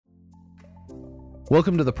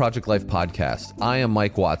Welcome to the Project Life Podcast. I am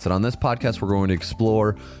Mike Watts, and on this podcast, we're going to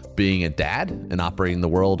explore being a dad and operating the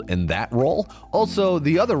world in that role. Also,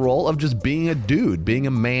 the other role of just being a dude, being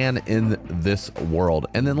a man in this world.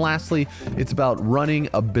 And then lastly, it's about running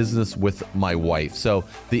a business with my wife. So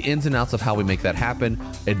the ins and outs of how we make that happen,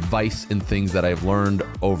 advice and things that I've learned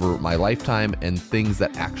over my lifetime, and things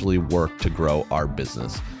that actually work to grow our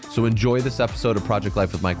business. So enjoy this episode of Project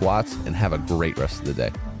Life with Mike Watts and have a great rest of the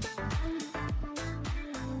day.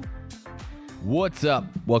 What's up?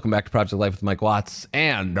 Welcome back to Project Life with Mike Watts.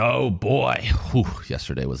 And oh boy,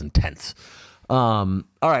 yesterday was intense. All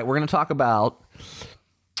right, we're going to talk about,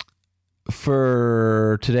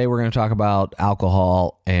 for today, we're going to talk about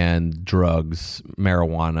alcohol and drugs,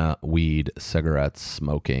 marijuana, weed, cigarettes,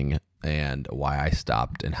 smoking, and why I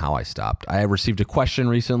stopped and how I stopped. I received a question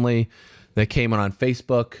recently that came on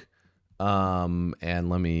Facebook. And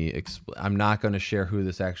let me explain. I'm not going to share who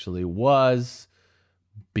this actually was,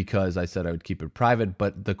 because I said I would keep it private,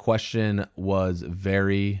 but the question was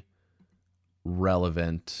very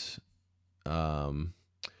relevant. On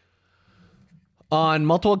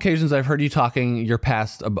multiple occasions, I've heard you talking your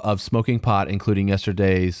past of smoking pot, including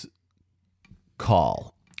yesterday's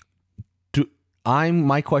call.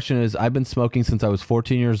 My question is, I've been smoking since I was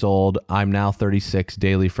 14 years old. I'm now 36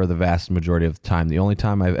 daily for the vast majority of the time. The only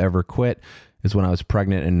time I've ever quit is when I was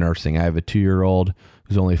pregnant and nursing. I have a 2-year-old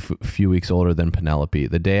who's only a few weeks older than Penelope.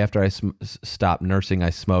 The day after I stopped nursing, I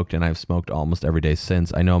smoked, and I've smoked almost every day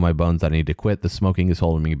since. I know in my bones that I need to quit. The smoking is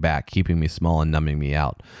holding me back, keeping me small and numbing me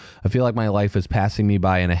out. I feel like my life is passing me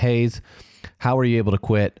by in a haze. How are you able to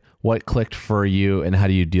quit? What clicked for you, and how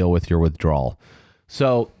do you deal with your withdrawal?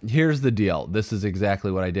 So here's the deal. This is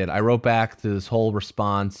exactly what I did. I wrote back to this whole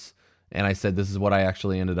response, and I said, this is what I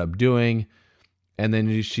actually ended up doing. And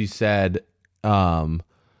then she said,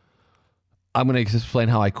 I'm going to explain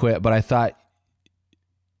how I quit, but I thought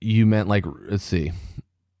you meant like, let's see.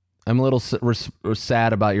 I'm a little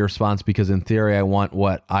sad about your response because in theory I want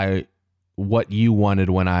what you wanted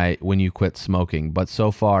when you quit smoking, but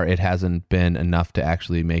so far it hasn't been enough to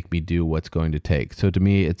actually make me do what's going to take. So to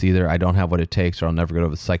me, it's either I don't have what it takes or I'll never get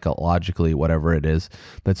over psychologically whatever it is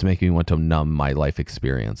that's making me want to numb my life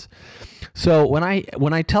experience. So when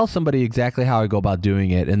I tell somebody exactly how I go about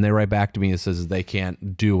doing it and they write back to me and says they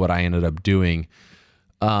can't do what I ended up doing,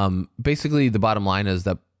 basically the bottom line is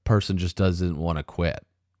that person just doesn't want to quit.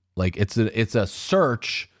 Like it's a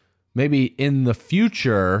search. Maybe in the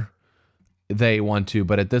future they want to,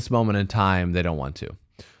 but at this moment in time, they don't want to,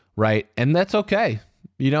 right? And that's okay.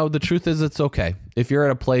 You know, the truth is it's okay. If you're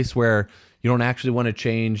at a place where you don't actually want to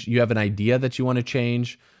change, you have an idea that you want to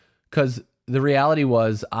change, because the reality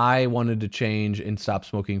was I wanted to change and stop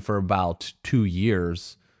smoking for about 2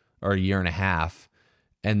 years or a year and a half.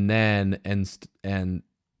 And then, and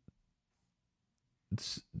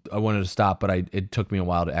I wanted to stop, but it took me a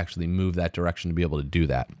while to actually move that direction to be able to do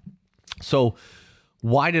that. So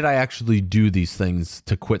why did I actually do these things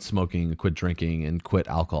to quit smoking, quit drinking, and quit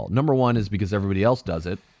alcohol? Number one is because everybody else does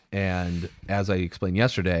it. And as I explained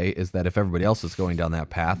yesterday, is that if everybody else is going down that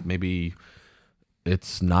path, maybe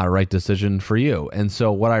it's not a right decision for you. And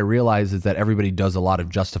so what I realize is that everybody does a lot of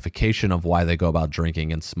justification of why they go about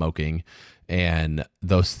drinking and smoking. And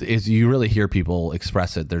those is you really hear people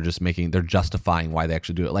express it. They're justifying why they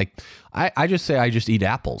actually do it. Like I just say, I just eat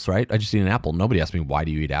apples, right? I just eat an apple. Nobody asks me, why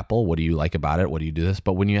do you eat apple? What do you like about it? What do you do this?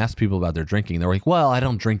 But when you ask people about their drinking, they're like, well, I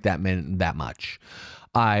don't drink that much.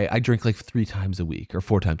 I drink like 3 times a week or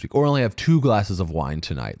 4 times a week, or only have 2 glasses of wine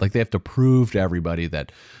tonight. Like they have to prove to everybody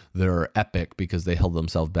that they're epic because they held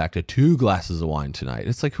themselves back to 2 glasses of wine tonight.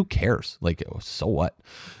 It's like, who cares? Like, so what?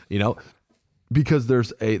 You know? Because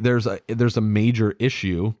there's a major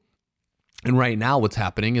issue, and right now what's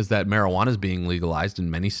happening is that marijuana is being legalized in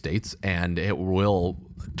many states, and it will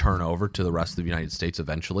turn over to the rest of the United States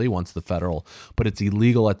eventually once but it's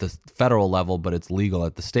illegal at the federal level, but it's legal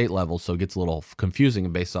at the state level, so it gets a little confusing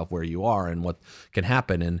based off where you are and what can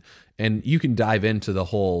happen, and you can dive into the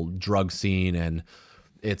whole drug scene, and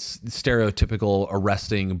it's stereotypical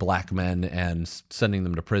arresting black men and sending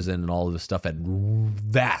them to prison and all of this stuff at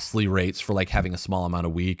vastly rates for like having a small amount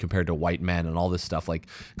of weed compared to white men, and all this stuff like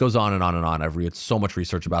goes on and on and on. I've read so much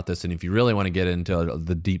research about this. And if you really want to get into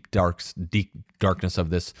the deep darkness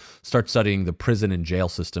of this, start studying the prison and jail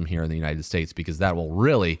system here in the United States, because that will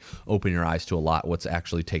really open your eyes to a lot what's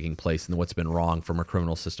actually taking place and what's been wrong from our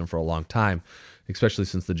criminal system for a long time, especially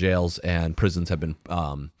since the jails and prisons have been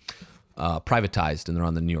privatized, and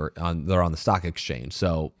they're on the stock exchange.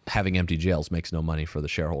 So having empty jails makes no money for the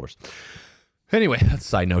shareholders. Anyway, that's a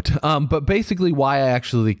side note. But basically why I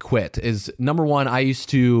actually quit is, number one, I used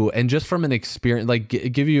to, and just from an experience, like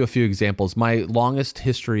give you a few examples. My longest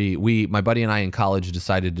history, my buddy and I in college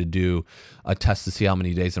decided to do a test to see how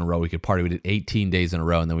many days in a row we could party. We did 18 days in a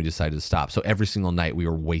row, and then we decided to stop. So every single night we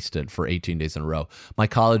were wasted for 18 days in a row. My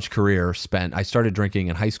college career I started drinking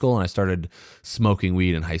in high school, and I started smoking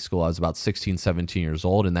weed in high school. I was about 16, 17 years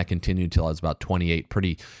old, and that continued until I was about 28,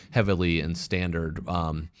 pretty heavily and standard,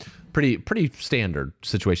 pretty standard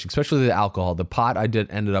situation, especially the alcohol. The pot I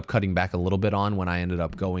ended up cutting back a little bit on when I ended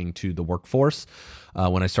up going to the workforce.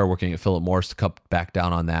 When I started working at Philip Morris, to cut back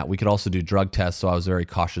down on that. We could also do drug tests, so I was very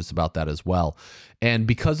cautious about that as well. And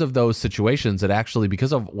because of those situations,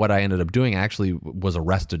 because of what I ended up doing, I actually was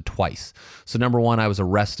arrested twice. So number one, I was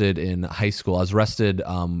arrested in high school. I was arrested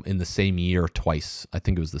in the same year twice. I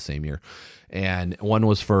think it was the same year. And one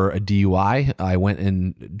was for a DUI. I went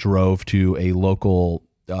and drove to a local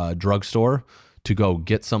drugstore to go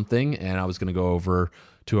get something, and I was going to go over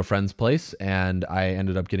to a friend's place, and I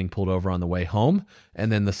ended up getting pulled over on the way home.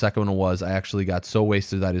 And then the second one was, I actually got so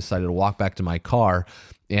wasted that I decided to walk back to my car,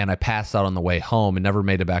 and I passed out on the way home and never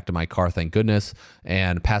made it back to my car, thank goodness,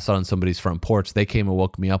 and passed out on somebody's front porch. They came and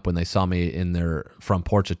woke me up when they saw me in their front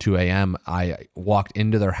porch at 2 a.m. I walked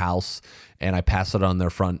into their house and I passed out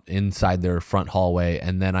on inside their front hallway,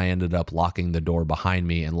 and then I ended up locking the door behind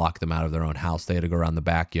me and locked them out of their own house. They had to go around the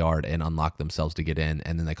backyard and unlock themselves to get in,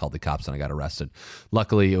 and then they called the cops and I got arrested.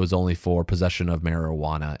 Luckily, it was only for possession of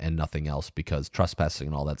marijuana and nothing else, because trespassing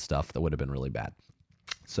and all that stuff, that would have been really bad.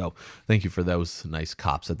 So thank you for those nice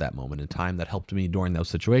cops at that moment in time that helped me during those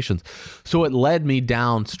situations. So it led me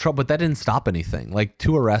down to trouble, but that didn't stop anything. Like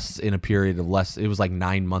 2 arrests in a period of it was like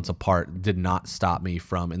 9 months apart, did not stop me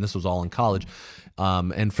from, and this was all in college.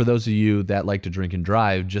 And for those of you that like to drink and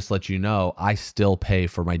drive, just let you know, I still pay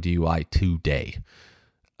for my DUI today.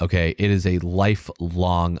 Okay, it is a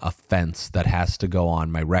lifelong offense that has to go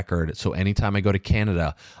on my record. So anytime I go to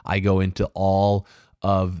Canada, I go into all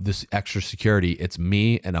of this extra security. It's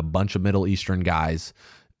me and a bunch of Middle Eastern guys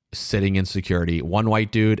sitting in security, one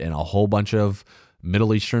white dude and a whole bunch of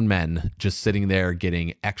Middle Eastern men just sitting there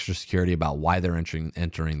getting extra security about why they're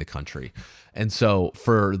entering the country. And so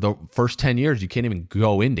for the first 10 years, you can't even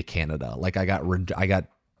go into Canada. Like I got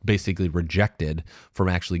basically rejected from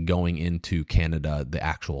actually going into Canada, the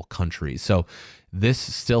actual country. So this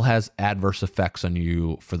still has adverse effects on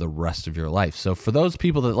you for the rest of your life. So for those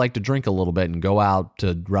people that like to drink a little bit and go out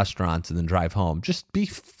to restaurants and then drive home, just be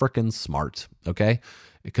freaking smart, okay?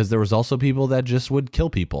 Because there was also people that just would kill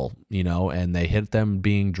people, and they hit them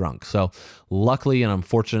being drunk. So luckily, and I'm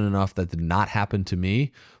fortunate enough that did not happen to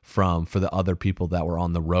me for the other people that were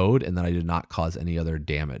on the road, and that I did not cause any other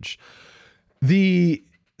damage.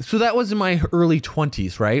 So that was in my early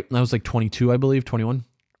 20s, right? I was like 22, I believe, 21.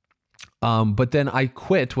 But then I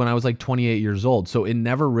quit when I was like 28 years old. So it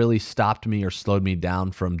never really stopped me or slowed me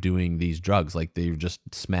down from doing these drugs. Like they were just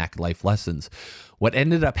smack life lessons. What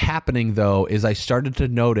ended up happening though, is I started to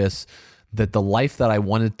notice that the life that I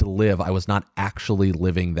wanted to live, I was not actually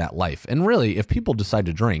living that life. And really, if people decide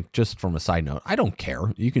to drink, just from a side note, I don't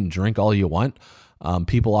care. You can drink all you want.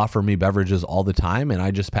 People offer me beverages all the time and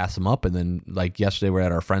I just pass them up. And then like yesterday we're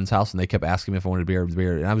at our friend's house and they kept asking me if I wanted beer.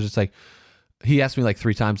 And I was just like, he asked me like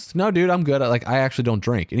 3 times, no, dude, I'm good. I actually don't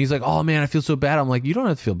drink. And he's like, oh man, I feel so bad. I'm like, you don't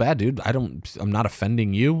have to feel bad, dude. I'm not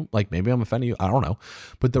offending you. Like maybe I'm offending you. I don't know.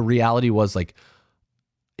 But the reality was like,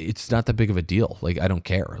 it's not that big of a deal. Like, I don't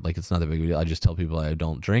care. Like, it's not that big of a deal. I just tell people I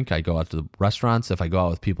don't drink. I go out to the restaurants. If I go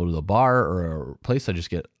out with people to the bar or a place, I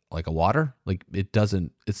just get like a water. Like it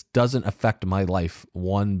doesn't affect my life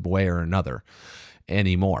one way or another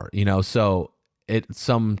anymore, so it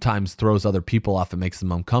sometimes throws other people off and makes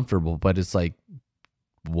them uncomfortable, but it's like,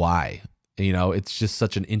 why? It's just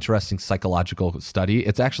such an interesting psychological study.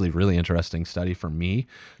 It's actually a really interesting study for me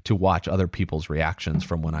to watch other people's reactions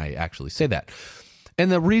from when I actually say that.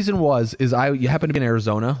 And the reason is you happen to be in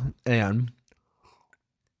Arizona and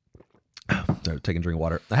sorry, taking a drink of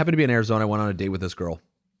water. I happened to be in Arizona. I went on a date with this girl,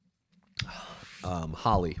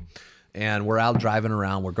 Holly. And we're out driving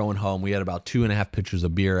around. We're going home. We had about 2.5 pitchers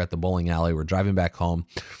of beer at the bowling alley. We're driving back home.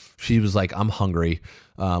 She was like, I'm hungry.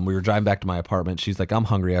 We were driving back to my apartment. She's like, I'm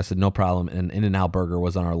hungry. I said, no problem. And In-N-Out Burger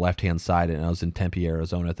was on our left-hand side. And I was in Tempe,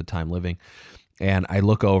 Arizona at the time living. And I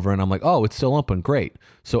look over and I'm like, oh, it's still open. Great.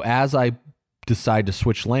 So as I decide to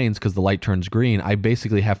switch lanes because the light turns green, I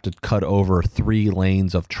basically have to cut over 3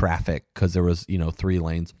 lanes of traffic because there was, 3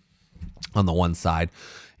 lanes on the one side.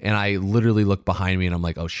 And I literally look behind me and I'm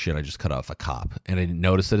like, oh shit, I just cut off a cop. And I didn't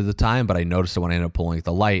notice it at the time, but I noticed it when I ended up pulling at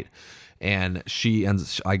the light. And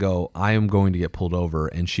I go, I am going to get pulled over.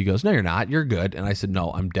 And she goes, no, you're not. You're good. And I said,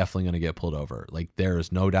 no, I'm definitely going to get pulled over. Like, there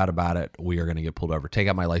is no doubt about it. We are going to get pulled over. Take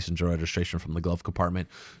out my license and registration from the glove compartment.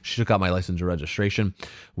 She took out my license and registration.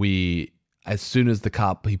 As soon as the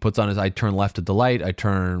cop, he puts on I turn left at the light. I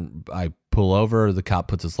pull over. The cop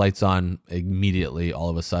puts his lights on. Immediately, all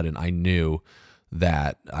of a sudden, I knew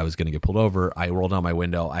that I was going to get pulled over. I rolled down my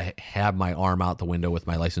window. I had my arm out the window with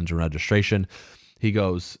my license and registration. He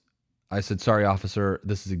goes, I said, sorry, officer.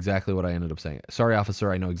 This is exactly what I ended up saying. Sorry,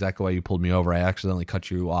 officer. I know exactly why you pulled me over. I accidentally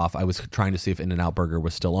cut you off. I was trying to see if In-N-Out Burger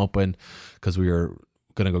was still open because we were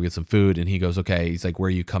going to go get some food. And he goes, okay. He's like, where are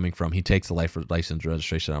you coming from? He takes the license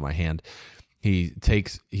registration out of my hand.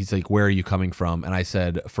 He's like, where are you coming from? And I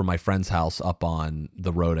said, from my friend's house up on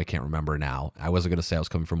the road. I can't remember now. I wasn't going to say I was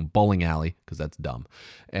coming from bowling alley because that's dumb.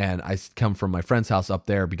 And I come from my friend's house up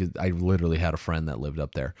there because I literally had a friend that lived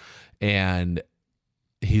up there. And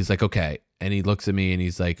he's like, okay. And he looks at me and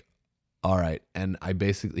he's like, all right. And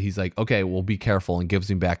he's like, okay, well, be careful, and gives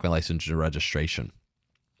me back my license and registration.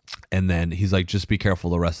 And then he's like, just be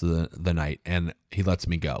careful the rest of the night. And he lets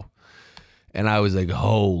me go. And I was like,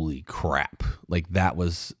 holy crap. Like, that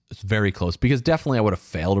was very close, because definitely I would have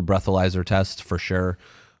failed a breathalyzer test for sure.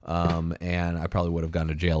 And I probably would have gone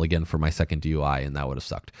to jail again for my second DUI, and that would have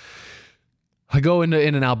sucked. I go into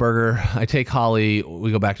In-N-Out Burger. I take Holly.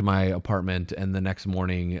 We go back to my apartment. And the next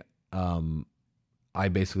morning, I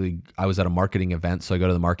was at a marketing event. So I go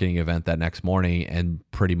to the marketing event that next morning and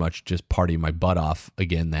pretty much just party my butt off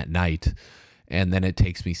again that night. And then it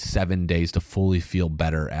takes me 7 days to fully feel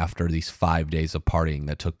better after these 5 days of partying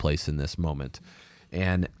that took place in this moment.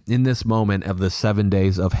 And in this moment of the 7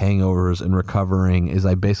 days of hangovers and recovering is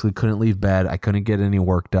I basically couldn't leave bed. I couldn't get any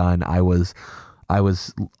work done. I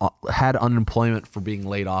had unemployment for being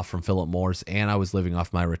laid off from Philip Morris, and I was living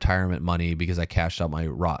off my retirement money because I cashed out my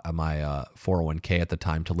 401k at the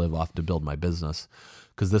time to live off to build my business,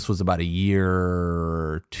 because this was about 2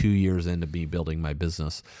 years into me building my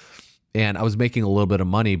business. And I was making a little bit of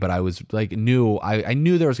money, but I was like, I knew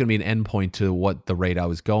there was going to be an end point to what the rate I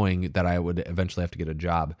was going, that I would eventually have to get a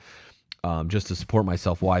job just to support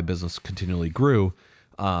myself while business continually grew.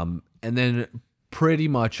 And then pretty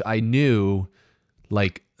much I knew,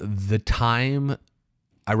 like, the time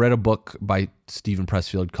I read a book by Stephen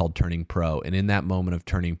Pressfield called Turning Pro. And in that moment of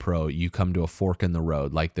turning pro, you come to a fork in the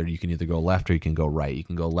road. Like, there, you can either go left or you can go right. You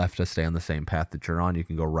can go left to stay on the same path that you're on. You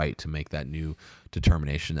can go right to make that new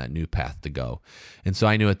determination, that new path to go. And so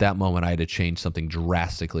I knew at that moment I had to change something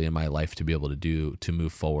drastically in my life to be able to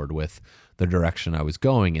move forward with the direction I was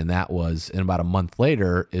going. And that was, and about a month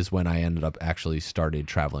later is when I ended up actually started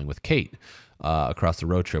traveling with Kate across the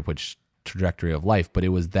road trip, which trajectory of life. But it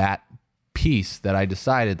was that piece that I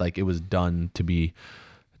decided, like, it was done to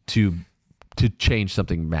change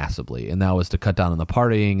something massively. And that was to cut down on the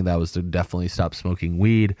partying. That was to definitely stop smoking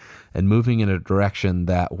weed and moving in a direction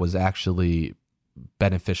that was actually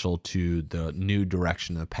beneficial to the new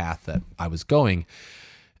direction of the path that I was going.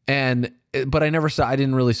 But I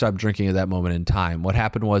didn't really stop drinking at that moment in time. What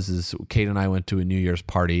happened was Kate and I went to a New Year's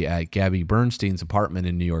party at Gabby Bernstein's apartment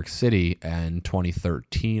in New York City in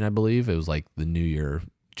 2013, I believe. It was like the New Year,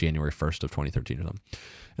 January 1st of 2013 or something.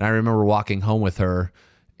 And I remember walking home with her,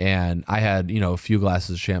 and I had, a few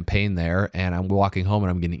glasses of champagne there, and I'm walking home and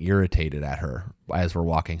I'm getting irritated at her as we're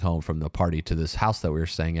walking home from the party to this house that we were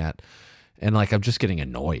staying at. And like, I'm just getting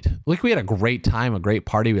annoyed. Like, we had a great time, a great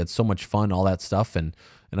party. We had so much fun, all that stuff. And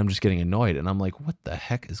I'm just getting annoyed. And I'm like, what the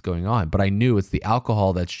heck is going on? But I knew it's the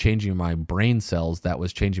alcohol that's changing my brain cells, that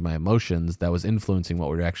was changing my emotions, that was influencing what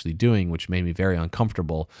we were actually doing, which made me very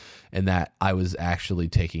uncomfortable. And that I was actually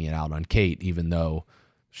taking it out on Kate, even though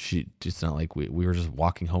it's not like we were just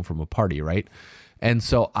walking home from a party, right? And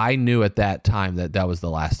so I knew at that time that was the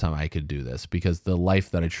last time I could do this, because the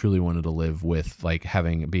life that I truly wanted to live with, like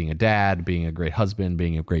being a dad, being a great husband,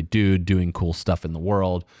 being a great dude, doing cool stuff in the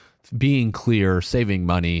world, being clear, saving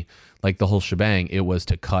money, like the whole shebang, it was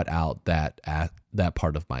to cut out that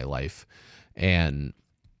part of my life. And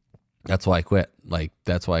that's why I quit. Like,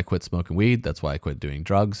 that's why I quit smoking weed. That's why I quit doing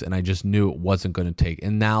drugs. And I just knew it wasn't going to take.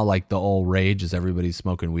 And now, like, the old rage is everybody's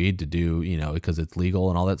smoking weed to do, because it's legal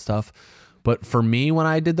and all that stuff. But for me, when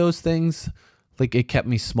I did those things, like, it kept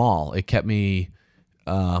me small. It kept me,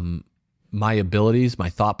 my abilities, my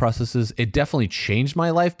thought processes. It definitely changed my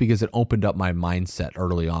life because it opened up my mindset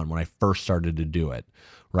early on when I first started to do it,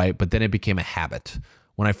 right? But then it became a habit.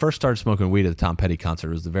 When I first started smoking weed at the Tom Petty concert,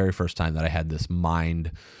 it was the very first time that I had this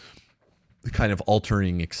mind kind of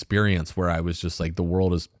altering experience where I was just like, the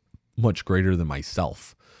world is much greater than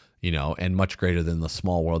myself, and much greater than the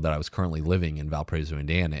small world that I was currently living in Valparaiso,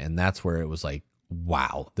 Indiana. And that's where it was like,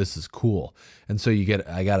 wow, this is cool. And so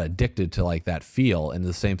I got addicted to like that feel, and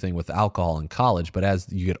the same thing with alcohol in college. But as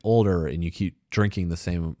you get older and you keep drinking the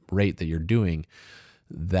same rate that you're doing,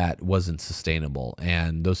 that wasn't sustainable.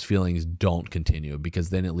 And those feelings don't continue, because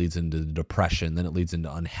then it leads into depression. Then it leads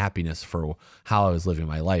into unhappiness for how I was living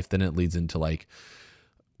my life. Then it leads into like,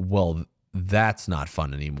 well, that's not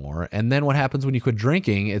fun anymore. And then what happens when you quit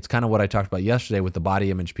drinking, it's kind of what I talked about yesterday with the body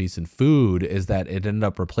image piece and food, is that it ended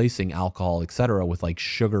up replacing alcohol, etc., with like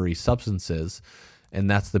sugary substances. And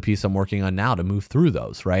that's the piece I'm working on now to move through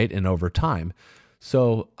those, right? And over time.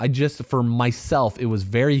 So for myself, it was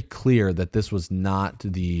very clear that this was not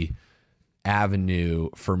the avenue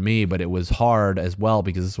for me, but it was hard as well,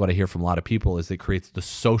 because this is what I hear from a lot of people, is it creates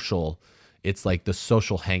it's like the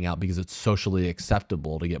social hangout, because it's socially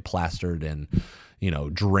acceptable to get plastered and,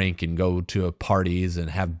 drink and go to parties and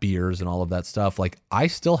have beers and all of that stuff. Like, I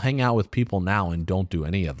still hang out with people now and don't do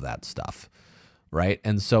any of that stuff. Right.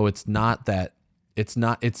 And so it's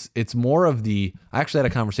more of I actually had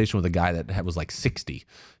a conversation with a guy that was like 60.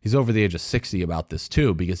 He's over the age of 60 about this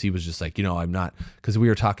too, because he was just like, I'm not, because we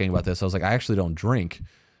were talking about this. I was like, I actually don't drink.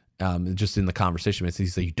 Just in the conversation,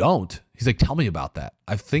 he's like, you don't? He's like, tell me about that.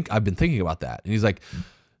 I've been thinking about that. And he's like,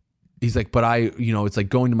 but it's like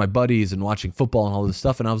going to my buddies and watching football and all this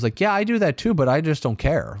stuff. And I was like, yeah, I do that too, but I just don't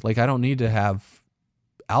care. Like, I don't need to have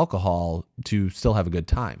alcohol to still have a good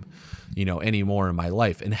time, anymore in my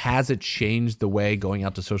life. And has it changed the way going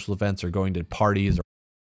out to social events or going to parties or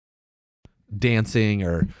dancing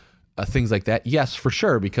or things like that? Yes, for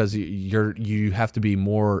sure, because you have to be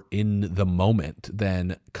more in the moment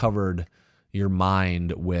than covered your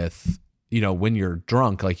mind with, when you're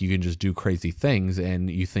drunk, like, you can just do crazy things and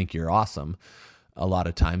you think you're awesome a lot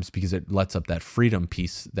of times, because it lets up that freedom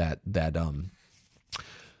piece that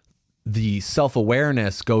the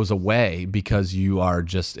self-awareness goes away, because you are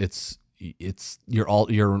just,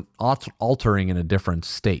 you're altering in a different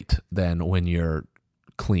state than when you're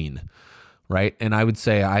clean. Right. And I would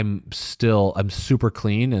say I'm super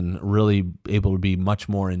clean and really able to be much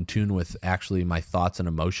more in tune with actually my thoughts and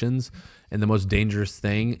emotions. And the most dangerous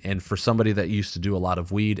thing, and for somebody that used to do a lot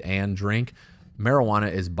of weed and drink,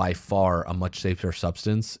 marijuana is by far a much safer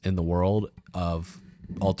substance in the world of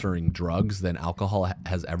altering drugs than alcohol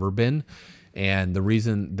has ever been. And the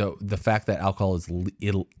reason, the fact that alcohol is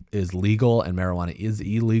legal and marijuana is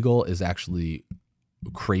illegal is actually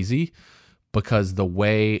crazy. Because the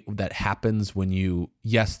way that happens when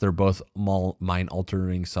yes, they're both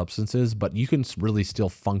mind-altering substances, but you can really still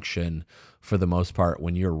function for the most part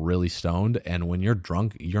when you're really stoned. And when you're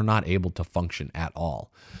drunk, you're not able to function at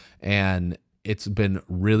all. And it's been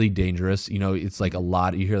really dangerous. It's like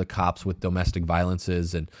you hear the cops with domestic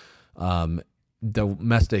violences and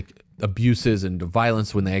domestic abuses and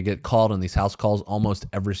violence when they get called on these house calls. Almost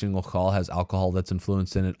every single call has alcohol that's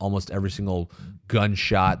influenced in it. Almost every single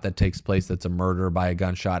gunshot that takes place that's a murder by a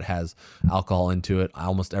gunshot has alcohol into it.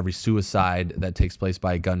 Almost every suicide that takes place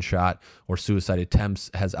by a gunshot or suicide attempts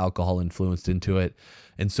has alcohol influenced into it.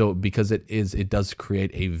 And so because it does create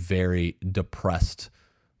a very depressed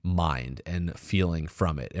mind and feeling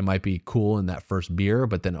from it. It might be cool in that first beer,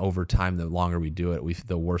 but then over time, the longer we do it,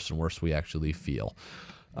 the worse and worse we actually feel.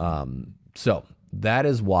 So that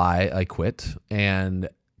is why I quit, and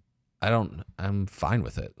I'm fine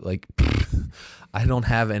with it. Like, I don't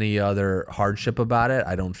have any other hardship about it.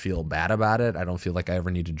 I don't feel bad about it. I don't feel like I ever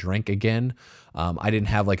need to drink again. I didn't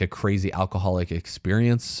have like a crazy alcoholic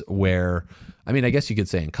experience where, I guess you could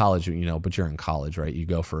say in college, but you're in college, right? You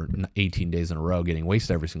go for 18 days in a row getting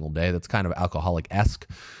wasted every single day. That's kind of alcoholic-esque,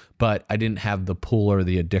 but I didn't have the pull or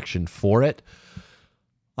the addiction for it.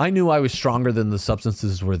 I knew I was stronger than the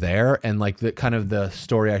substances were there. And like the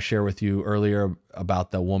story I shared with you earlier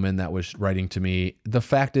about the woman that was writing to me, the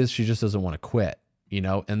fact is she just doesn't want to quit,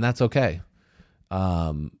 and that's okay.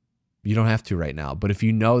 You don't have to right now, but if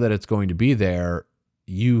you know that it's going to be there,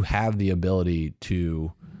 you have the ability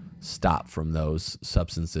to stop from those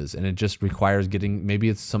substances. And it just requires maybe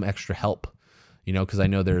it's some extra help, because I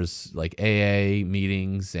know there's like AA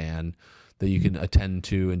meetings and that you can attend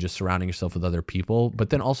to, and just surrounding yourself with other people, but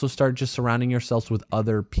then also start just surrounding yourselves with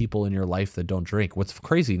other people in your life that don't drink. What's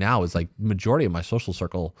crazy now is like majority of my social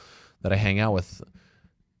circle that I hang out with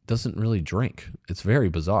doesn't really drink. It's very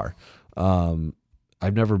bizarre.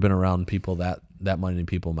 I've never been around people that many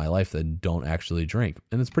people in my life that don't actually drink.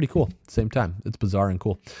 And it's pretty cool. At the same time, it's bizarre and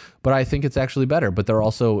cool, but I think it's actually better. But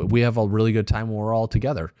we have a really good time when we're all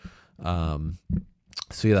together.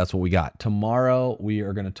 So yeah, that's what we got. Tomorrow, we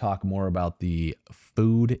are going to talk more about the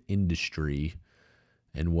food industry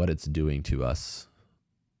and what it's doing to us.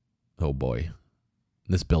 Oh boy.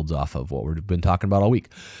 This builds off of what we've been talking about all week.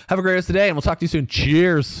 Have a great rest of the day, and we'll talk to you soon.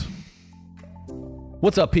 Cheers.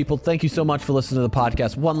 What's up, people? Thank you so much for listening to the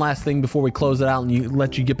podcast. One last thing before we close it out and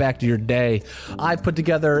let you get back to your day. I put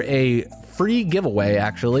together a free giveaway,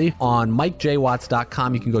 actually, on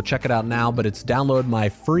MikeJWatts.com. You can go check it out now, but it's download my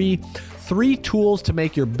free 3 tools to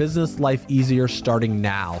make your business life easier starting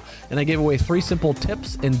now. And I gave away 3 simple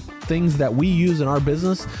tips and things that we use in our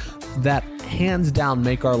business that hands down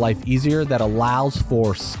make our life easier, that allows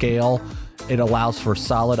for scale. It allows for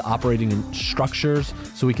solid operating structures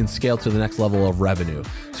so we can scale to the next level of revenue.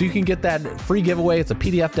 So you can get that free giveaway. It's a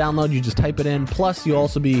PDF download. You just type it in. Plus, you'll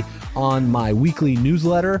also be on my weekly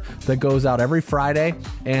newsletter that goes out every Friday.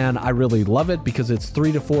 And I really love it because it's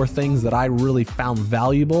 3 to 4 things that I really found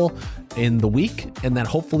valuable in the week and that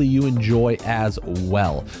hopefully you enjoy as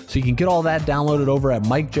well. So you can get all that downloaded over at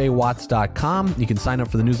MikeJWatts.com. You can sign up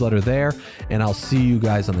for the newsletter there, and I'll see you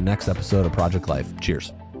guys on the next episode of Project Life.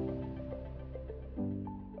 Cheers.